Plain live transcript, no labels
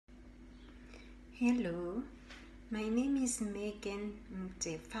Hello, my name is Magen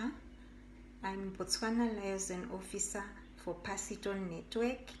Mutepfa. I'm Botswana Liaison Officer for Pass It On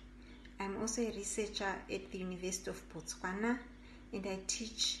Network. I'm also a researcher at the University of Botswana, and I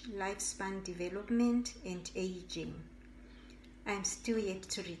teach lifespan development and aging. I'm still yet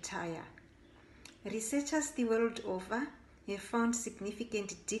to retire. Researchers the world over have found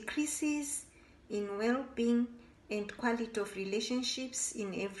significant decreases in well-being and quality of relationships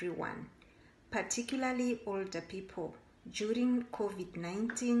in everyone, particularly older people, during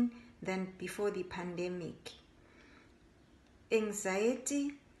COVID-19 than before the pandemic.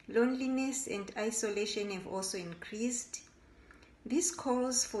 Anxiety, loneliness, and isolation have also increased. This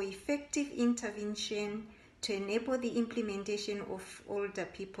calls for effective intervention to enable the implementation of older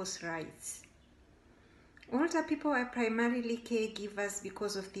people's rights. Older people are primarily caregivers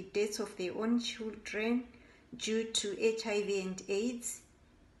because of the deaths of their own children due to HIV and AIDS,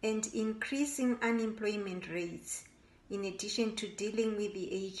 and increasing unemployment rates, in addition to dealing with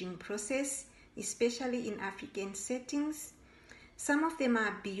the aging process, especially in African settings. Some of them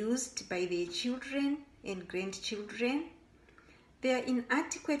are abused by their children and grandchildren. Their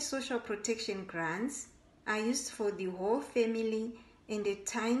inadequate social protection grants are used for the whole family, and at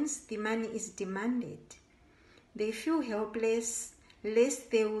times the money is demanded. They feel helpless,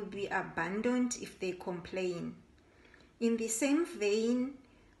 lest they will be abandoned if they complain. In the same vein,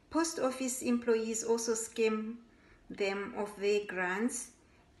 post office employees also scam them of their grants,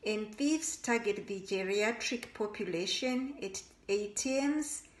 and thieves target the geriatric population at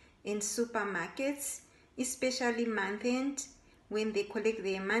ATMs and supermarkets, especially month-end, when they collect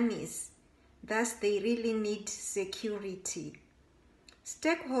their monies. Thus, they really need security.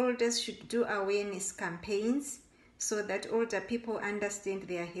 Stakeholders should do awareness campaigns so that older people understand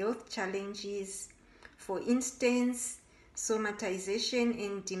their health challenges. For instance, somatization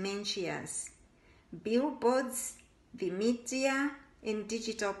and dementias. Billboards, the media, and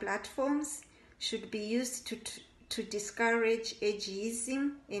digital platforms should be used to discourage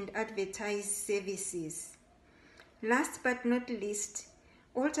ageism and advertise services. Last but not least,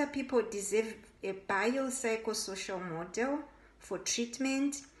 older people deserve a biopsychosocial model for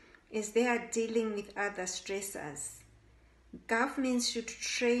treatment as they are dealing with other stressors. Governments should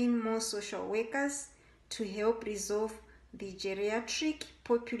train more social workers to help resolve the geriatric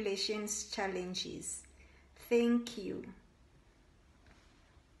population's challenges. Thank you.